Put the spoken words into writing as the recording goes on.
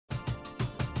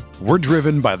We're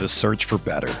driven by the search for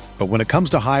better. But when it comes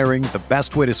to hiring, the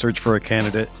best way to search for a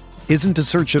candidate isn't to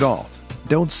search at all.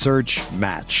 Don't search,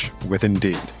 match with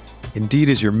Indeed. Indeed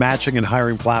is your matching and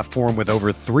hiring platform with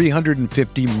over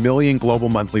 350 million global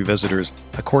monthly visitors,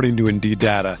 according to Indeed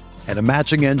data, and a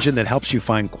matching engine that helps you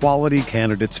find quality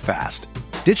candidates fast.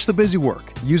 Ditch the busy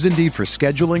work. Use Indeed for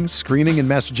scheduling, screening, and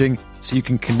messaging so you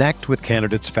can connect with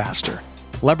candidates faster.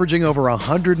 Leveraging over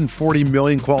 140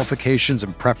 million qualifications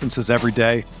and preferences every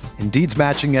day, Indeed's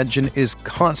matching engine is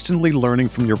constantly learning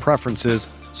from your preferences,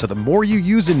 so the more you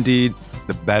use Indeed,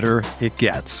 the better it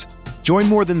gets. Join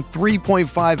more than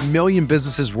 3.5 million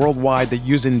businesses worldwide that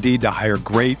use Indeed to hire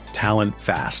great talent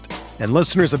fast. And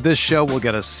listeners of this show will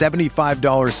get a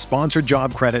 $75 sponsored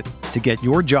job credit to get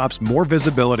your jobs more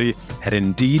visibility at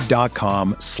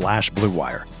Indeed.com/Blue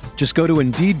Wire. Just go to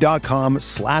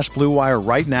Indeed.com/Blue Wire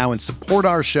right now and support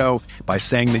our show by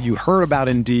saying that you heard about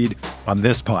Indeed on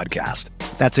this podcast.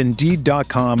 That's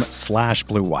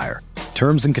Indeed.com/Blue Wire.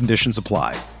 Terms and conditions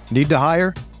apply. Need to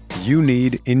hire? You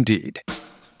need Indeed.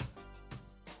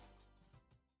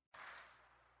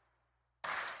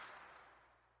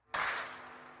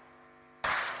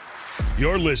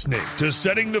 You're listening to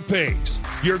Setting the Pace,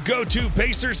 your go-to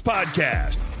Pacers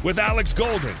podcast with Alex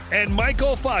Golden and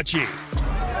Michael Facci.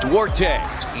 Duarte,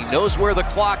 he knows where the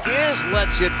clock is,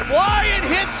 lets it fly and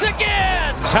hits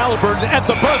again. Haliburton at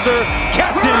the buzzer,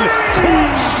 Captain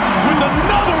Clutch with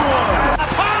another one.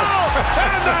 Pow!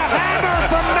 And the hammer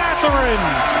from Mathurin.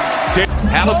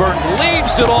 Haliburton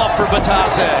leaves it off for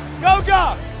Batase. Go,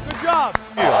 Goff. Good job.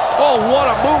 Oh,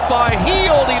 what a move by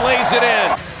Hield. He lays it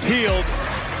in. Hield.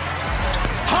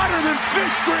 Hotter than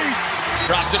fish grease.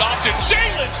 Dropped it off to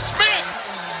Jalen Smith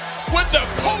with the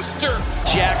poster.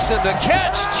 Jackson the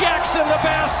catch. Jackson the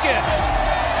basket.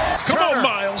 Come on,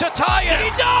 Miles. To tie it.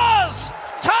 He does.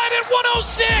 Tied at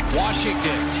 106.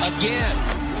 Washington again.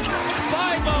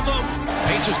 5 of them.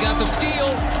 Pacers got the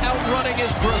steal. Outrunning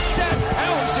is Brissett.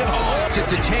 Pounds it home.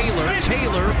 To Taylor.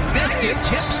 Taylor missed it.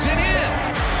 Tips it in.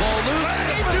 Ball loose.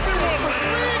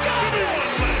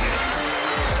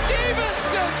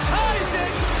 Stevenson ties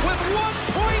it with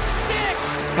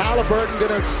 1.6. Haliburton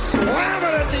gonna slam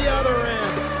it at the other end.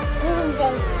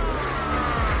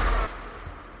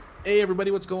 Hey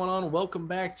everybody, what's going on? Welcome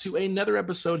back to another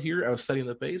episode here of Setting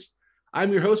the Pace.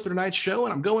 I'm your host for tonight's show,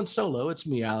 and I'm going solo. It's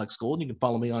me, Alex Golden. You can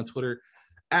follow me on Twitter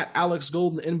at Alex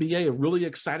Golden NBA. A really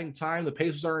exciting time. The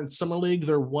Pacers are in Summer League.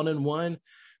 They're 1-1.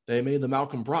 They made the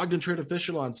Malcolm Brogdon trade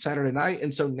official on Saturday night,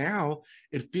 and so now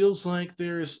it feels like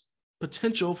there's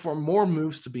potential for more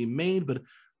moves to be made, but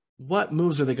what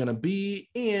moves are they going to be,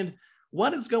 and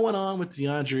what is going on with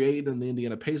DeAndre Ayton and the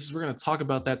Indiana Pacers? We're going to talk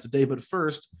about that today, but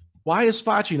first, why is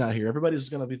Facci not here? Everybody's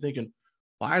going to be thinking,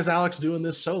 why is Alex doing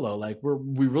this solo? Like,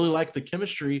 we really like the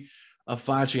chemistry of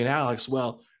Facci and Alex.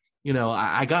 Well, you know,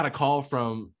 I got a call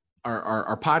from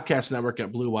our podcast network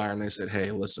at Blue Wire, and they said,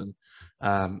 hey, listen,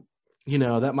 you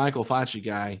know, that Michael Facci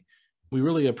guy, we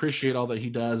really appreciate all that he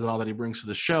does and all that he brings to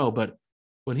the show, but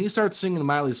when he starts singing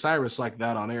Miley Cyrus like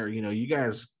that on air, you know, you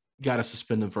guys got to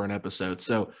suspend him for an episode.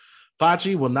 So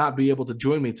Facci will not be able to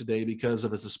join me today because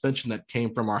of a suspension that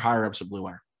came from our higher-ups at Blue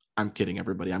Wire. I'm kidding,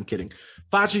 everybody. I'm kidding.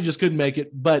 Facci just couldn't make it,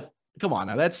 but come on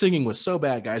now. That singing was so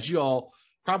bad, guys. You all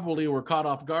probably were caught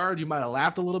off guard. You might have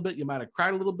laughed a little bit. You might have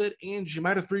cried a little bit, and you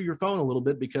might have threw your phone a little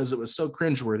bit because it was so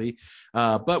cringeworthy.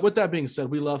 But with that being said,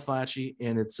 we love Facci,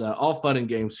 and it's all fun and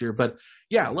games here. But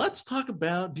yeah, let's talk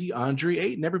about DeAndre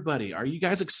Ayton. Everybody, are you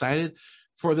guys excited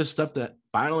for this stuff to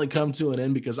finally come to an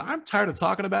end? Because I'm tired of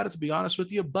talking about it, to be honest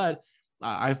with you. But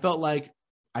I felt like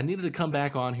I needed to come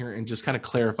back on here and just kind of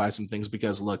clarify some things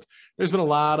because, look, there's been a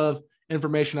lot of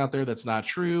information out there that's not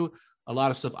true. A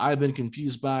lot of stuff I've been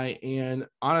confused by, and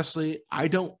honestly, I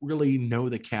don't really know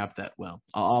the cap that well.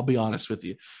 I'll be honest with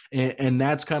you, and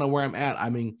that's kind of where I'm at. I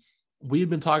mean, we've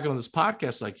been talking on this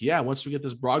podcast like, yeah, once we get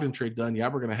this Brogdon trade done, yeah,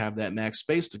 we're going to have that max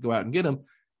space to go out and get him,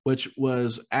 which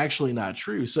was actually not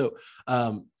true. So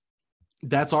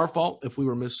that's our fault if we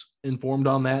were misinformed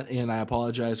on that, and I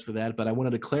apologize for that, but I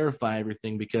wanted to clarify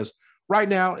everything because right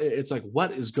now it's like,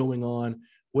 what is going on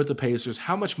with the Pacers?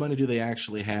 How much money do they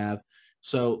actually have?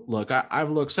 So, look,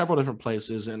 I've looked several different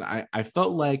places, and I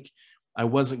felt like I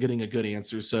wasn't getting a good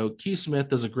answer. So, Keith Smith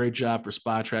does a great job for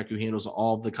Spotrac, who handles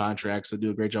all of the contracts. They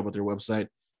do a great job with their website.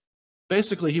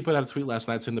 Basically, he put out a tweet last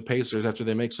night saying the Pacers, after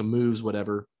they make some moves,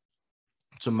 whatever,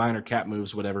 some minor cap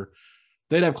moves, whatever,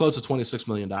 they'd have close to $26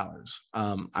 million.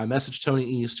 I messaged Tony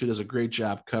East, who does a great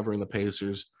job covering the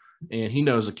Pacers, and he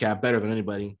knows the cap better than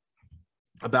anybody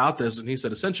about this. And he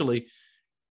said, essentially,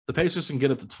 the Pacers can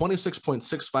get up to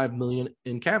 $26.65 million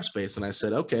in cap space. And I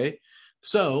said, okay,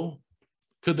 so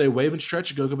could they waive and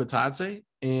stretch Goga Bitadze?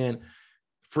 and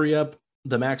free up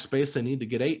the max space they need to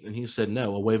get Ayton. And he said,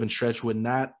 no, a wave and stretch would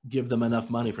not give them enough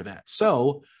money for that.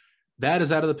 So that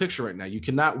is out of the picture right now. You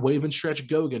cannot wave and stretch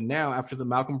Goga now after the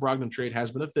Malcolm Brogdon trade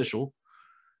has been official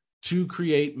to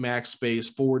create max space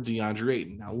for DeAndre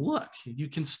Ayton. Now, look, you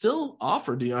can still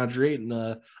offer DeAndre Ayton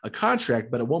a contract,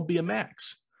 but it won't be a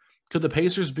max. Could the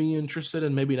Pacers be interested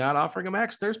in maybe not offering a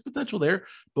max? There's potential there,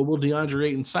 but will DeAndre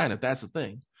Ayton sign it? That's the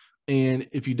thing. And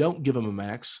if you don't give him a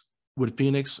max, would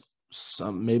Phoenix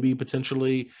maybe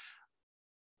potentially,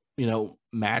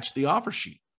 match the offer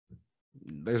sheet?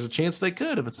 There's a chance they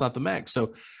could if it's not the max.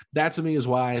 So that to me is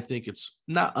why I think it's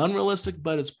not unrealistic,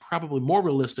 but it's probably more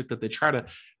realistic that they try to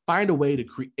find a way to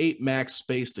create max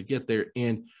space to get there.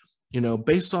 And,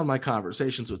 based on my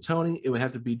conversations with Tony, it would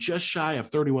have to be just shy of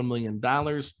 $31 million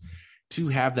to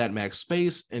have that max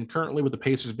space. And currently with the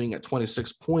Pacers being at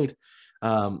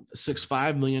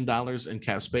 $26.65 million in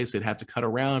cap space, they'd have to cut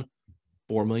around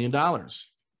 $4 million.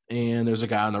 And there's a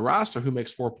guy on the roster who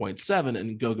makes 4.7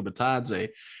 in Goga Bitadze.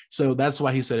 So that's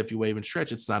why he said if you wave and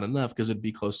stretch, it's not enough because it'd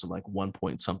be close to like 1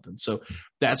 point something. So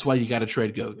that's why you got to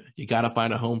trade Goga. You got to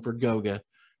find a home for Goga,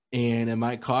 and it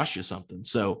might cost you something.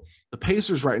 So the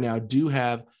Pacers right now do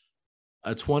have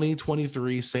a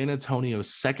 2023 San Antonio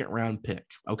second round pick.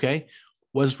 Okay.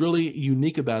 What's really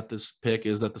unique about this pick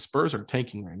is that the Spurs are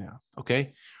tanking right now.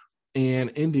 Okay. And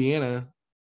Indiana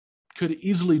could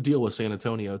easily deal with San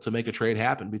Antonio to make a trade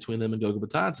happen between them and Goga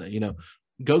Bitadze.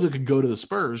 Goga could go to the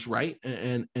Spurs, right?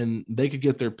 And they could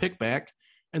get their pick back.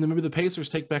 And then maybe the Pacers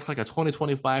take back like a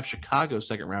 2025 Chicago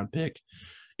second round pick.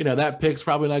 That pick's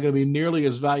probably not going to be nearly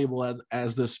as valuable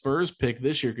as the Spurs pick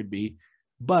this year could be.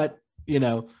 But,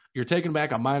 you're taking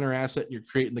back a minor asset and you're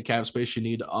creating the cap space you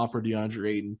need to offer DeAndre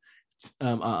Ayton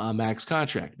a max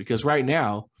contract. Because right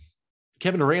now,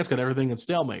 Kevin Durant's got everything in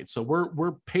stalemate. So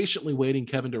we're patiently waiting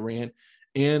Kevin Durant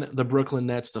and the Brooklyn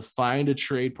Nets to find a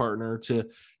trade partner to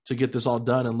get this all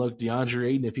done. And look, DeAndre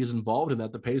Ayton, if he's involved in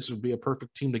that, the Pacers would be a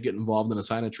perfect team to get involved in a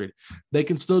sign and trade. They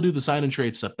can still do the sign and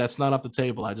trade stuff. That's not off the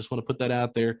table. I just want to put that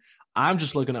out there. I'm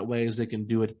just looking at ways they can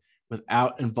do it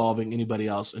without involving anybody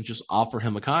else and just offer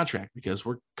him a contract, because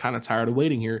we're kind of tired of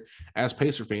waiting here as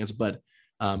Pacer fans. But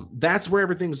that's where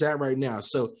everything's at right now.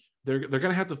 So they're going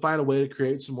to have to find a way to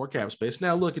create some more cap space.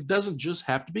 Now, look, it doesn't just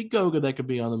have to be Goga that could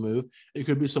be on the move. It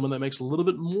could be someone that makes a little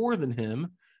bit more than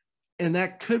him, and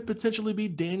that could potentially be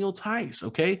Daniel Theis,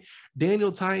 okay?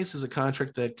 Daniel Theis is a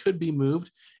contract that could be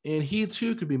moved, and he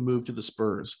too could be moved to the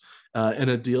Spurs in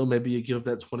a deal. Maybe you give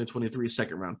that 2023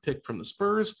 second-round pick from the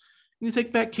Spurs, and you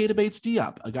take back Keita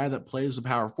Bates-Diop, a guy that plays the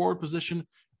power forward position,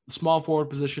 the small forward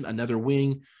position, another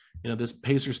wing. This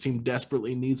Pacers team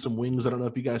desperately needs some wings. I don't know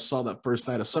if you guys saw that first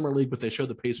night of Summer League, but they showed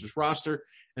the Pacers roster,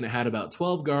 and it had about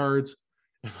 12 guards,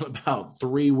 about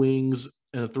 3 wings,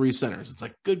 and 3 centers. It's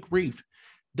like, good grief.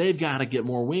 They've got to get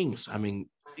more wings. I mean,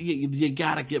 you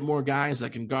got to get more guys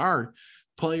that can guard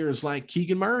players like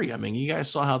Keegan Murray. I mean, you guys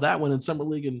saw how that went in Summer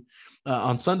League and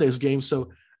on Sunday's game.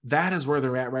 So that is where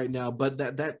they're at right now. But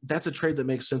that's a trade that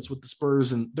makes sense with the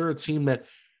Spurs, and they're a team that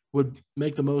would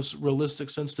make the most realistic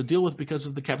sense to deal with because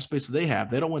of the cap space that they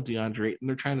have. They don't want DeAndre Ayton.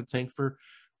 They're trying to tank for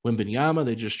Wembanyama.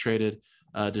 They just traded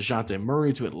DeJounte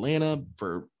Murray to Atlanta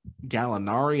for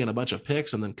Gallinari and a bunch of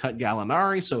picks, and then cut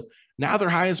Gallinari. So now their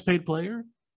highest paid player,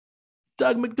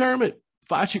 Doug McDermott.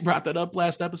 Facci brought that up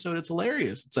last episode. It's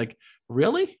hilarious. It's like,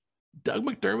 really? Doug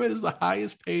McDermott is the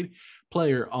highest paid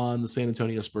player on the San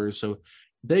Antonio Spurs. So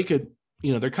they could,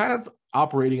 they're kind of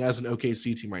operating as an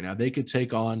OKC team right now. They could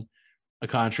take on a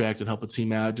contract and help a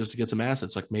team out just to get some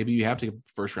assets. Like maybe you have to give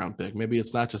a first round pick. Maybe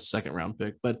it's not just second round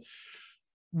pick, but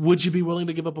would you be willing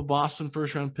to give up a Boston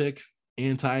first round pick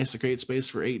and Theis to create space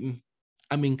for Ayton?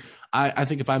 I mean, I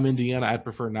think if I'm Indiana, I'd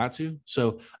prefer not to.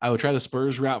 So I would try the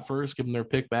Spurs route first, give them their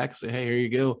pick back, say, hey, here you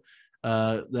go.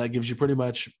 That gives you pretty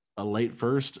much a late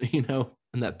first, in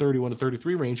that 31 to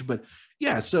 33 range. But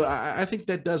yeah, so I think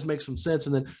that does make some sense.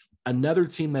 And then another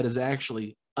team that is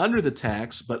actually under the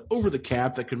tax, but over the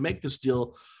cap that could make this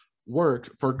deal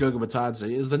work for Goga Bitadze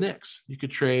is the Knicks. You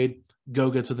could trade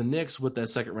Goga to the Knicks with that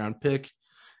second round pick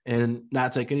and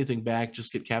not take anything back,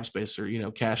 just get cap space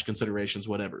or, cash considerations,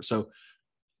 whatever. So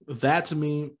that to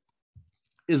me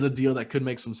is a deal that could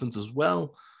make some sense as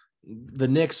well. The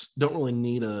Knicks don't really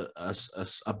need a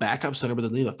backup center, but they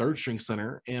need a third string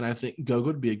center. And I think Goga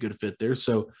would be a good fit there.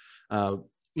 So,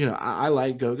 I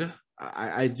like Goga.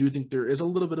 I do think there is a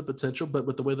little bit of potential, but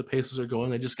with the way the Pacers are going,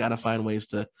 they just got to find ways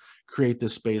to create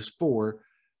this space for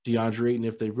DeAndre Ayton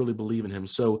if they really believe in him.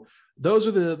 So those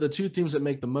are the 2 teams that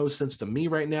make the most sense to me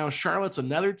right now. Charlotte's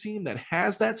another team that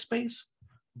has that space,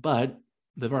 but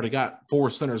they've already got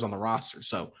 4 centers on the roster.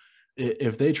 So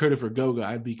If they traded for Goga,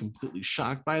 I'd be completely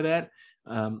shocked by that.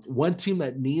 One team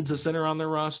that needs a center on their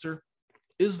roster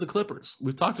is the Clippers.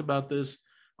 We've talked about this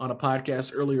on a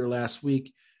podcast earlier last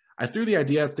week. I threw the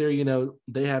idea out there,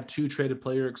 they have 2 traded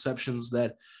player exceptions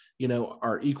that,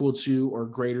 are equal to or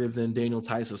greater than Daniel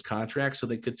Theis's contract. So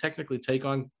they could technically take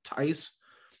on Theis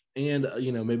and,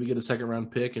 maybe get a second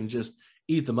round pick and just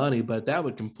eat the money, but that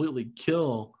would completely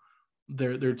kill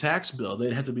their tax bill.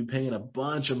 They'd have to be paying a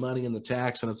bunch of money in the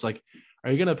tax. And it's like,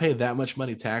 are you going to pay that much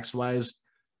money tax wise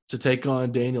to take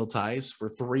on Daniel Theis for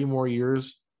 3 more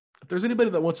years? If there's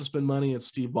anybody that wants to spend money, it's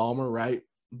Steve Ballmer, right?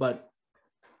 But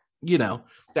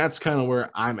that's kind of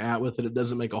where I'm at with it. It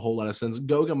doesn't make a whole lot of sense.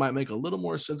 Goga might make a little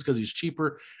more sense because he's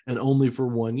cheaper and only for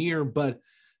 1 year, but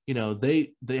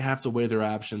they have to weigh their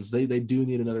options. They do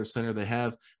need another center. They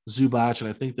have Zubac, and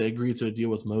I think they agreed to a deal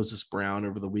with Moses Brown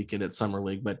over the weekend at Summer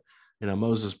League. But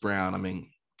Moses Brown, I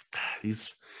mean,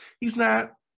 he's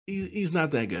not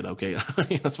that good. Okay,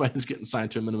 that's why he's getting signed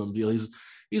to a minimum deal.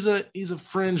 He's a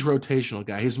fringe rotational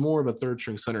guy. He's more of a third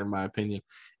string center in my opinion.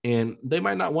 And they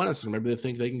might not want us. Maybe they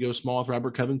think they can go small with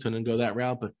Robert Covington and go that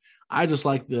route. But I just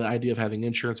like the idea of having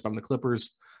insurance if I'm the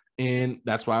Clippers. And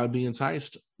that's why I would be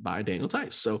enticed by Daniel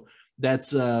Theis. So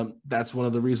that's one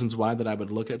of the reasons why that I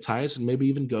would look at Theis and maybe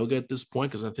even Goga at this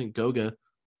point, because I think Goga's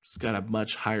got a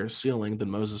much higher ceiling than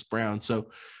Moses Brown.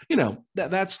 So,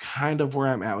 that's kind of where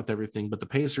I'm at with everything. But the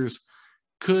Pacers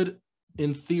could,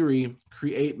 in theory,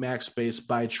 create max space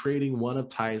by trading one of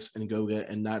Theis and Goga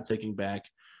and not taking back,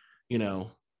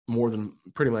 more than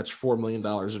pretty much $4 million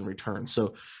in return.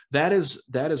 So that is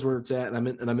where it's at. And I'm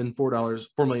in $4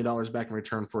 million back in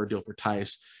return for a deal for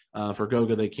Theis. For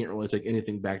Goga, they can't really take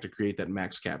anything back to create that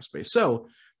max cap space. So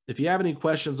if you have any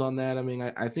questions on that, I mean,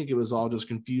 I think it was all just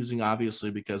confusing,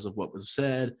 obviously, because of what was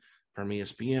said from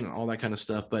ESPN and all that kind of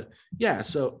stuff. But yeah,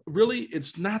 so really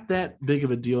it's not that big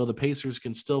of a deal. The Pacers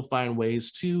can still find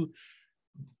ways to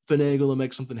finagle and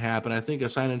make something happen. I think a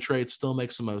sign and trade still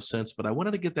makes the most sense, but I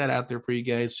wanted to get that out there for you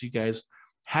guys so you guys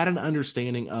had an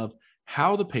understanding of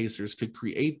how the Pacers could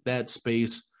create that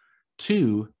space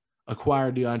to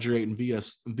acquire DeAndre Ayton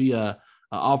via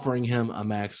offering him a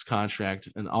max contract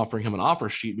and offering him an offer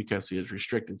sheet because he is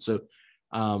restricted. So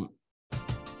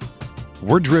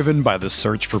we're driven by the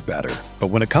search for better. But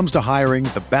when it comes to hiring,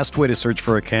 the best way to search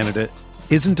for a candidate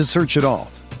isn't to search at all.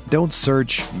 Don't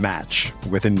search, match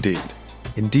with Indeed.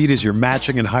 Indeed is your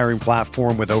matching and hiring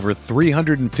platform with over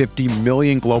 350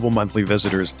 million global monthly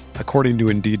visitors, according to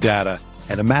Indeed data,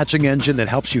 and a matching engine that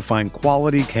helps you find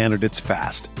quality candidates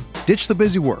fast. Ditch the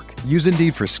busy work. Use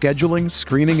Indeed for scheduling,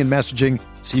 screening, and messaging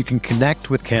so you can connect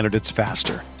with candidates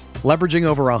faster. Leveraging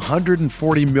over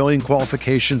 140 million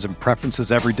qualifications and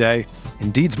preferences every day,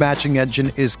 Indeed's matching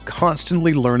engine is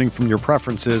constantly learning from your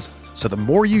preferences, so the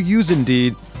more you use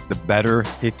Indeed, the better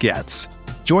it gets.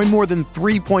 Join more than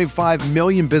 3.5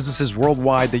 million businesses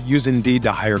worldwide that use Indeed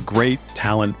to hire great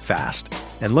talent fast.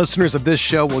 And listeners of this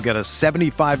show will get a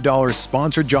 $75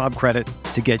 sponsored job credit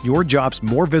to get your jobs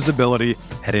more visibility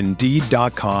at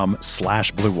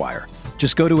Indeed.com/Blue Wire.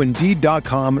 Just go to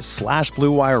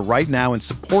Indeed.com/Blue Wire right now and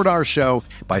support our show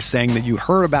by saying that you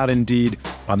heard about Indeed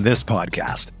on this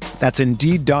podcast. That's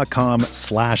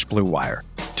Indeed.com/Blue Wire.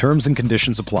 Terms and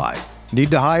conditions apply. Need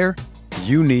to hire?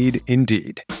 You need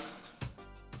Indeed.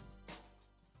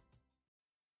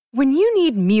 When you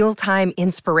need mealtime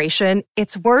inspiration,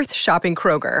 it's worth shopping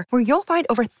Kroger, where you'll find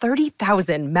over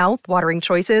 30,000 mouth-watering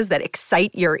choices that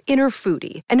excite your inner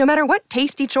foodie. And no matter what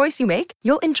tasty choice you make,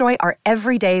 you'll enjoy our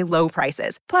everyday low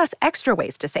prices, plus extra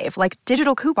ways to save, like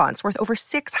digital coupons worth over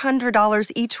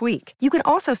 $600 each week. You can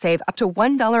also save up to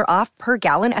 $1 off per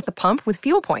gallon at the pump with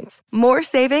fuel points. More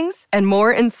savings and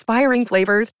more inspiring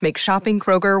flavors make shopping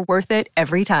Kroger worth it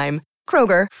every time.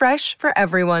 Kroger, fresh for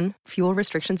everyone. Fuel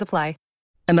restrictions apply.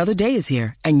 Another day is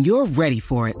here, and you're ready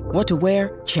for it. What to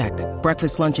wear? Check.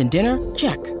 Breakfast, lunch, and dinner?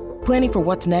 Check. Planning for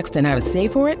what's next and how to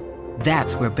save for it?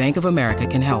 That's where Bank of America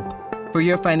can help. For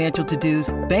your financial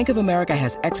to-dos, Bank of America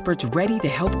has experts ready to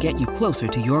help get you closer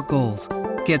to your goals.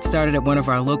 Get started at one of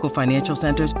our local financial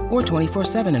centers or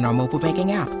 24/7 in our mobile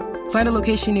banking app. Find a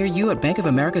location near you at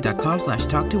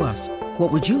bankofamerica.com/talktous.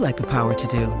 What would you like the power to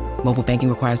do? Mobile banking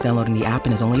requires downloading the app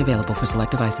and is only available for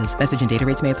select devices. Message and data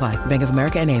rates may apply. Bank of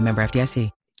America NA, member FDIC.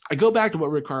 I go back to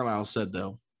what Rick Carlisle said,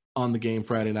 though, on the game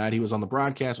Friday night. He was on the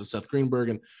broadcast with Seth Greenberg,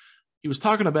 and he was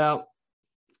talking about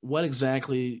what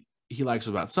exactly he likes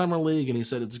about Summer League, and he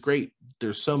said it's great.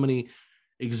 There's so many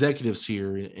executives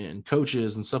here and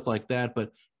coaches and stuff like that,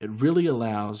 but it really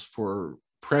allows for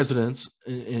presidents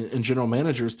and general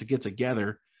managers to get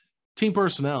together, team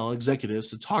personnel, executives,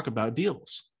 to talk about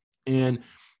deals. And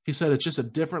he said it's just a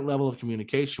different level of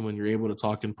communication when you're able to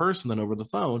talk in person than over the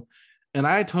phone. And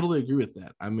I totally agree with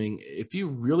that. I mean, if you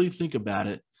really think about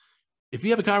it, if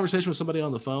you have a conversation with somebody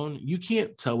on the phone, you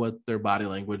can't tell what their body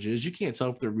language is. You can't tell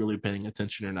if they're really paying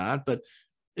attention or not. But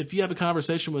if you have a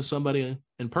conversation with somebody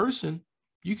in person,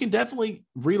 you can definitely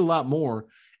read a lot more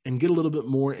and get a little bit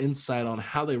more insight on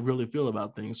how they really feel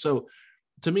about things. So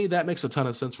to me, that makes a ton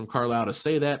of sense from Carlisle to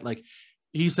say that. Like,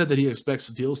 he said that he expects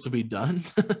deals to be done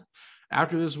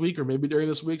after this week or maybe during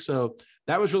this week. So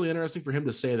that was really interesting for him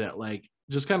to say that, like,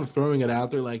 just kind of throwing it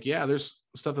out there. Like, yeah, there's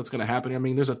stuff that's going to happen. I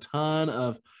mean, there's a ton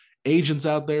of agents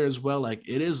out there as well. Like,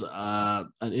 it is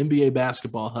an NBA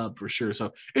basketball hub for sure.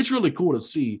 So it's really cool to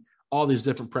see all these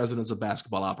different presidents of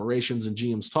basketball operations and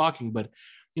GMs talking. But,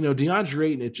 you know, DeAndre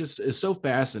Ayton, it just is so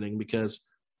fascinating because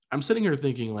I'm sitting here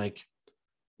thinking, like,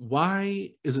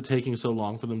 why is it taking so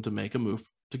long for them to make a move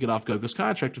to get off Goga's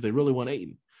contract if they really want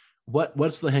Ayton?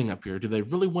 What's the hang up here? Do they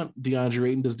really want DeAndre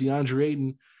Ayton? Does DeAndre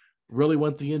Ayton really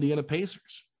want the Indiana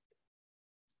Pacers?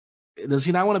 Does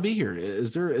he not want to be here?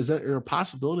 Is there a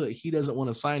possibility that he doesn't want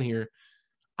to sign here?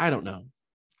 I don't know.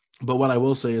 But what I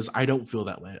will say is I don't feel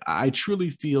that way. I truly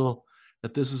feel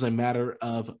that this is a matter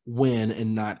of when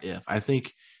and not if. I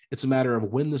think it's a matter of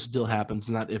when this deal happens,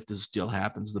 not if this deal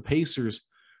happens. The Pacers,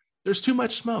 there's too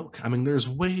much smoke. I mean, there's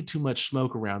way too much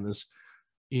smoke around this.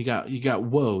 You got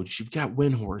Woj, you've got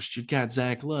Windhorst, you've got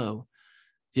Zach Lowe,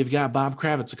 you've got Bob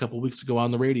Kravitz a couple of weeks ago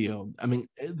on the radio. I mean,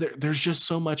 there's just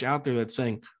so much out there that's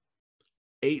saying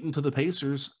Ayton to the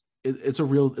Pacers. It's a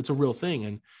real thing,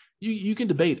 and you can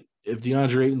debate if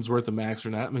DeAndre Ayton's worth the max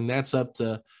or not. I mean, that's up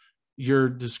to your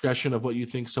discretion of what you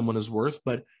think someone is worth.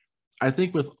 But I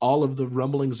think with all of the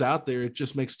rumblings out there, it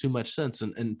just makes too much sense.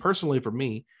 And personally, for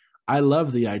me, I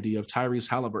love the idea of Tyrese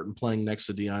Halliburton playing next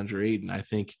to DeAndre Ayton. I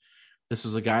think this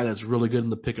is a guy that's really good in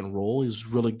the pick and roll. He's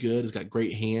really good. He's got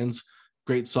great hands,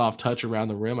 great soft touch around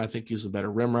the rim. I think he's a better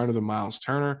rim runner than Miles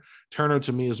Turner. Turner,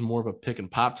 to me, is more of a pick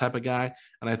and pop type of guy.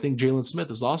 And I think Jalen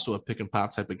Smith is also a pick and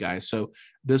pop type of guy. So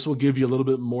this will give you a little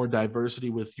bit more diversity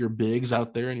with your bigs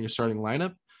out there in your starting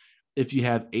lineup if you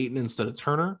have Ayton instead of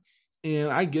Turner. And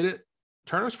I get it.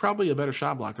 Turner's probably a better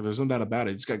shot blocker. There's no doubt about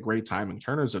it. He's got great timing.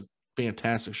 Turner's a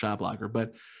fantastic shot blocker.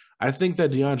 But I think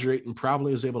that DeAndre Ayton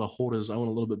probably is able to hold his own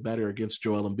a little bit better against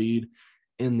Joel Embiid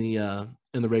in the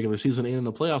regular season and in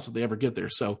the playoffs if they ever get there.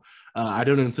 So I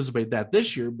don't anticipate that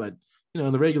this year, but you know,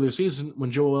 in the regular season,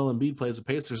 when Joel Embiid plays the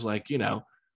Pacers, like, you know,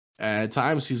 at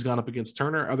times he's gone up against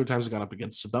Turner, other times he's gone up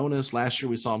against Sabonis. Last year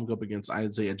we saw him go up against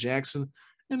Isaiah Jackson.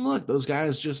 And look, those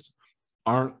guys just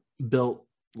aren't built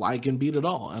like Embiid at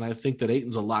all. And I think that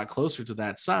Ayton's a lot closer to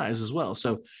that size as well.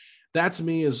 So that to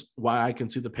me is why I can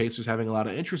see the Pacers having a lot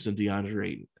of interest in DeAndre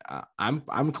Ayton.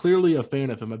 I'm clearly a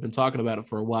fan of him. I've been talking about it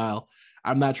for a while.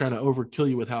 I'm not trying to overkill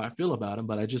you with how I feel about him,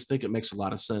 but I just think it makes a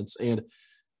lot of sense. And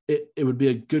it would be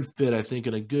a good fit, I think,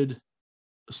 and a good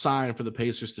sign for the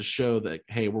Pacers to show that,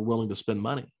 hey, we're willing to spend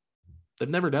money. They've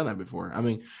never done that before. I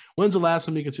mean, when's the last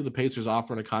time you can see the Pacers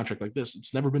offering a contract like this?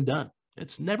 It's never been done.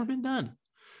 It's never been done.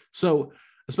 So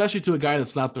especially to a guy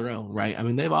that's not their own, right? I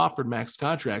mean, they've offered max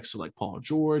contracts to like Paul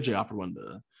George. They offered one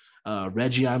to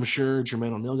Reggie, I'm sure.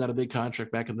 Jermaine O'Neal got a big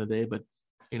contract back in the day, but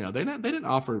you know, they didn't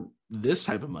offer this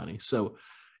type of money. So,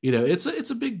 you know, it's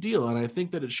a big deal. And I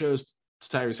think that it shows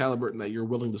to Tyrese Halliburton that you're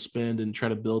willing to spend and try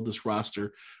to build this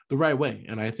roster the right way.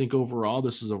 And I think overall,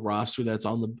 this is a roster that's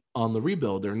on the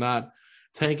rebuild. They're not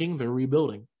tanking, they're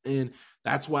rebuilding. And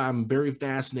that's why I'm very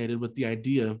fascinated with the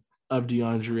idea of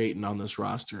DeAndre Ayton on this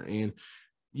roster. And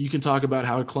you can talk about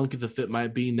how clunky the fit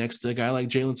might be next to a guy like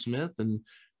Jalen Smith and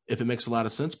if it makes a lot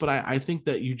of sense. But I think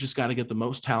that you just got to get the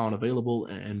most talent available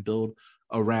and build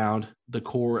around the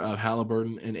core of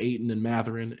Halliburton and Ayton and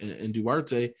Mathurin and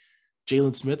Duarte.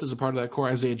 Jalen Smith is a part of that core.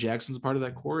 Isaiah Jackson's a part of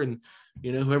that core. And,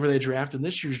 you know, whoever they draft in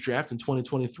this year's draft in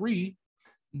 2023,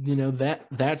 you know, that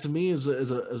to me is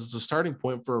a starting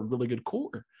point for a really good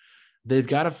core. They've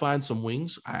got to find some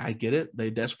wings. I get it. They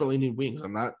desperately need wings.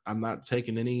 I'm not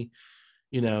taking any,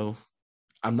 you know,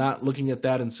 I'm not looking at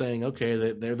that and saying,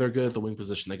 okay, they're good at the wing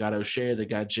position. They got O'Shea, they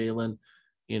got Jalen,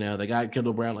 you know, they got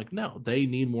Kendall Brown. Like, no, they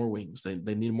need more wings. They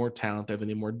need more talent there. They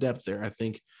need more depth there. I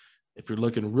think if you're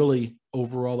looking really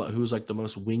overall at who's like the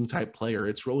most wing type player,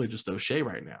 it's really just O'Shea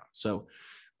right now. So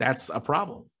that's a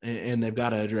problem, and they've got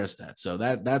to address that. So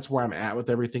that's where I'm at with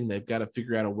everything. They've got to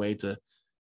figure out a way to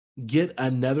get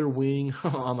another wing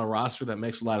on the roster that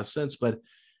makes a lot of sense, but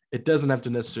it doesn't have to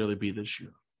necessarily be this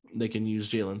year. They can use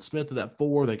Jalen Smith at that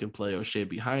 4. They can play O'Shea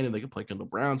behind him. They can play Kendall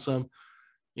Brown some.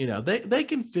 You know, they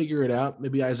can figure it out.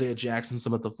 Maybe Isaiah Jackson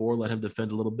some at the 4, let him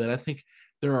defend a little bit. I think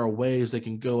there are ways they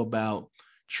can go about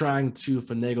trying to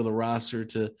finagle the roster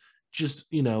to just,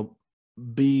 you know,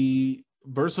 be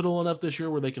versatile enough this year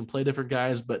where they can play different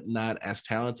guys, but not as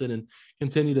talented, and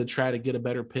continue to try to get a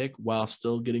better pick while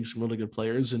still getting some really good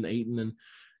players in Ayton and,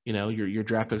 your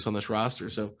draft picks on this roster.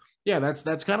 So yeah,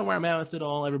 that's kind of where I'm at with it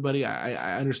all, everybody.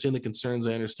 I understand the concerns.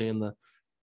 I understand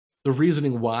the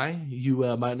reasoning why you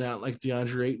might not like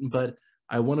DeAndre Ayton, but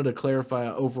I wanted to clarify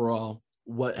overall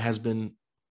what has been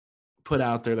put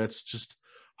out there that's just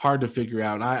hard to figure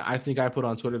out. And I think I put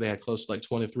on Twitter they had close to like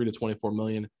 23 to 24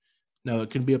 million. No,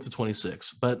 it could be up to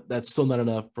 26, but that's still not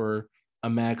enough for a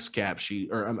max cap sheet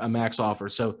or a max offer.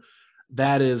 So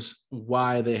that is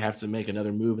why they have to make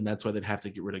another move, and that's why they'd have to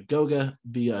get rid of Goga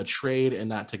via a trade and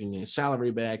not taking any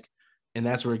salary back, and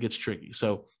that's where it gets tricky.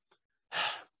 So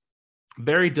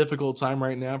very difficult time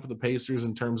right now for the Pacers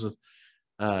in terms of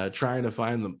trying to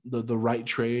find the right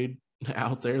trade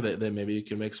out there that maybe you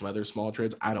can make some other small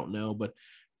trades. I don't know, but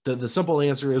the simple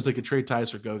answer is they could trade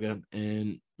Tice or Goga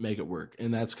and make it work.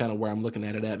 And that's kind of where I'm looking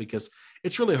at it at, because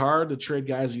it's really hard to trade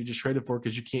guys you just traded for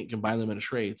because you can't combine them in a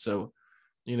trade. So,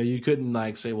 you couldn't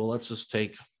like say, well, let's just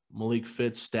take Malik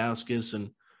Fitz, Stauskas,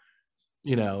 and,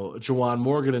 Juwan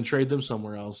Morgan and trade them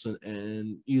somewhere else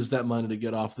and use that money to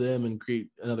get off them and create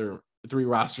another 3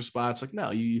 roster spots. Like,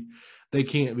 no, they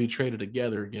can't be traded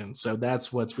together again. So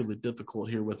that's what's really difficult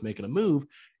here with making a move.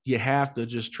 You have to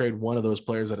just trade one of those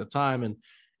players at a time. And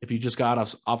if you just got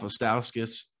off of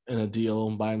Stauskas in a deal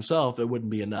by himself, it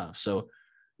wouldn't be enough. So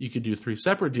you could do 3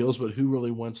 separate deals, but who really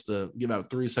wants to give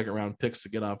out 3 second-round picks to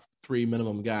get off 3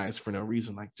 minimum guys for no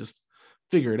reason? Like, just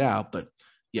figure it out. But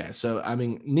yeah, so I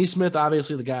mean, Nesmith,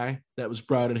 obviously the guy that was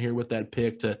brought in here with that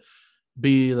pick to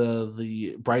be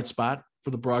the bright spot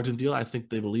for the Brogdon deal. I think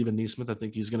they believe in Nesmith. I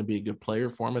think he's going to be a good player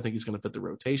for him. I think he's going to fit the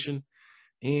rotation.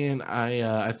 And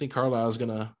I think Carlisle is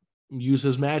going to use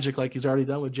his magic like he's already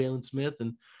done with Jalen Smith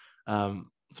and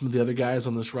some of the other guys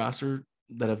on this roster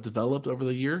that have developed over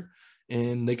the year,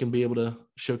 and they can be able to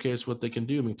showcase what they can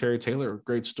do. I mean, Terry Taylor, a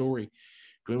great story.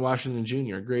 Dwayne Washington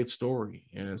Jr., a great story.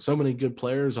 And so many good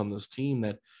players on this team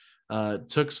that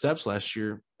took steps last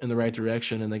year in the right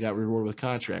direction, and they got rewarded with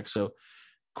contracts. So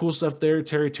cool stuff there.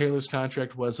 Terry Taylor's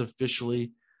contract was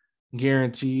officially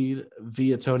guaranteed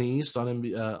via Tony East on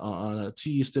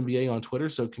T East NBA on Twitter.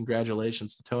 So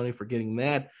congratulations to Tony for getting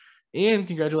that. And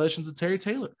congratulations to Terry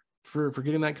Taylor for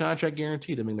getting that contract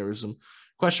guaranteed. I mean, there was some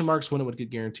question marks when it would get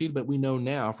guaranteed, but we know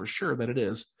now for sure that it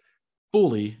is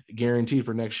fully guaranteed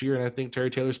for next year. And I think Terry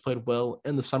Taylor's played well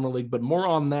in the summer league, but more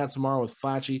on that tomorrow with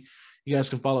Facci. You guys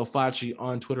can follow Facci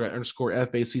on Twitter at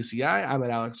 _FACCI. I'm at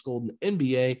Alex Golden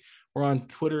NBA. We're on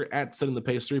Twitter at Setting the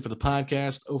Pace 3 for the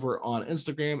podcast, over on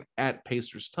Instagram at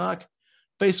Pacers Talk,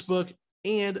 Facebook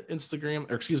and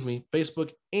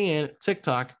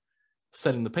TikTok,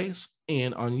 Setting the Pace,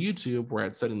 and on YouTube, we're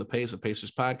at Setting the Pace, a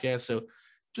Pacers podcast. So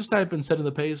just type in Setting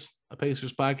the Pace, a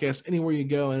Pacers podcast, anywhere you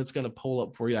go, and it's going to pull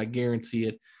up for you. I guarantee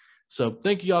it. So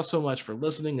thank you all so much for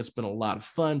listening. It's been a lot of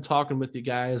fun talking with you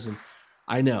guys, and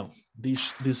I know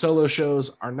these solo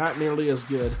shows are not nearly as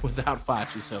good without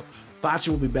Facci. So Facci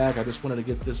will be back. I just wanted to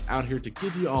get this out here to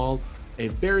give you all a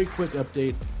very quick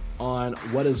update on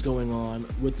what is going on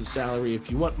with the salary. If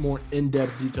you want more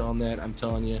in-depth detail on that, I'm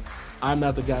telling you, I'm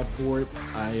not the guy for it.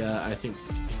 I think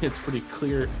it's pretty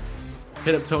clear.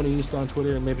 Hit up Tony East on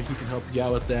Twitter, and maybe he can help you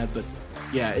out with that. But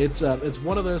yeah, it's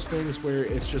one of those things where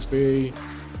it's just very.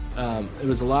 It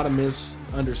was a lot of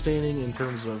misunderstanding in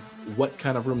terms of what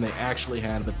kind of room they actually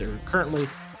had, but they're currently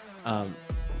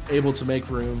able to make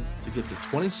room to get to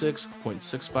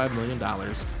 $26.65 million.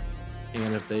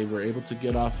 And if they were able to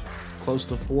get off close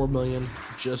to $4 million,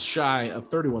 just shy of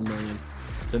 $31 million,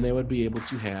 then they would be able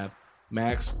to have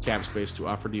max cap space to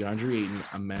offer DeAndre Ayton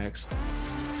a max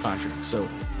contract. So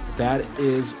that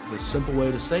is the simple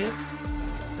way to say it.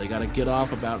 They got to get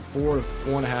off about $4 to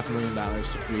 $4.5 million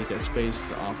to create that space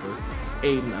to offer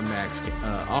Ayton a max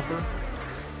offer.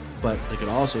 But they could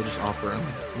also just offer him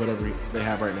whatever they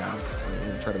have right now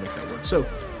and try to make that work. So,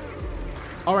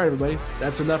 all right, everybody,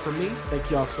 that's enough for me.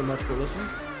 Thank you all so much for listening,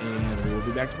 and we will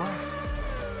be back tomorrow.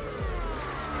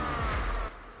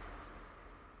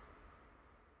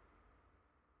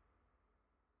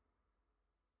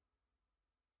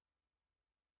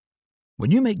 When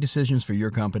you make decisions for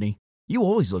your company, you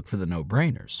always look for the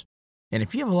no-brainers. And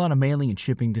if you have a lot of mailing and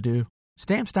shipping to do,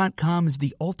 Stamps.com is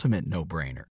the ultimate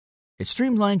no-brainer. It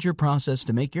streamlines your process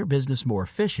to make your business more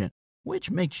efficient, which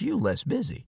makes you less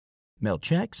busy. Mail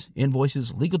checks,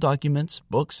 invoices, legal documents,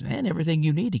 books, and everything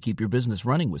you need to keep your business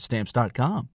running with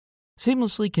Stamps.com.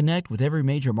 Seamlessly connect with every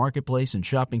major marketplace and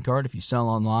shopping cart if you sell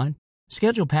online.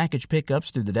 Schedule package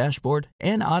pickups through the dashboard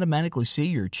and automatically see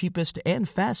your cheapest and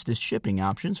fastest shipping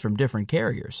options from different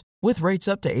carriers, with rates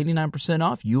up to 89%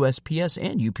 off USPS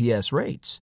and UPS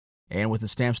rates. And with the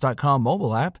Stamps.com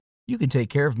mobile app, you can take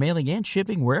care of mailing and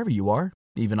shipping wherever you are,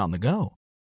 even on the go.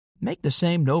 Make the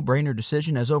same no-brainer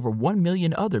decision as over 1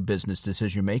 million other business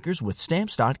decision makers with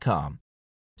Stamps.com.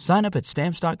 Sign up at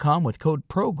Stamps.com with code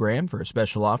PROGRAM for a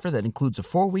special offer that includes a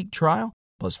 4-week trial,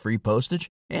 plus free postage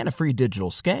and a free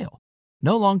digital scale.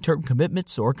 No long-term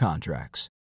commitments or contracts.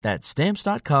 That's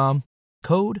Stamps.com,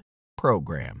 code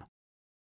PROGRAM.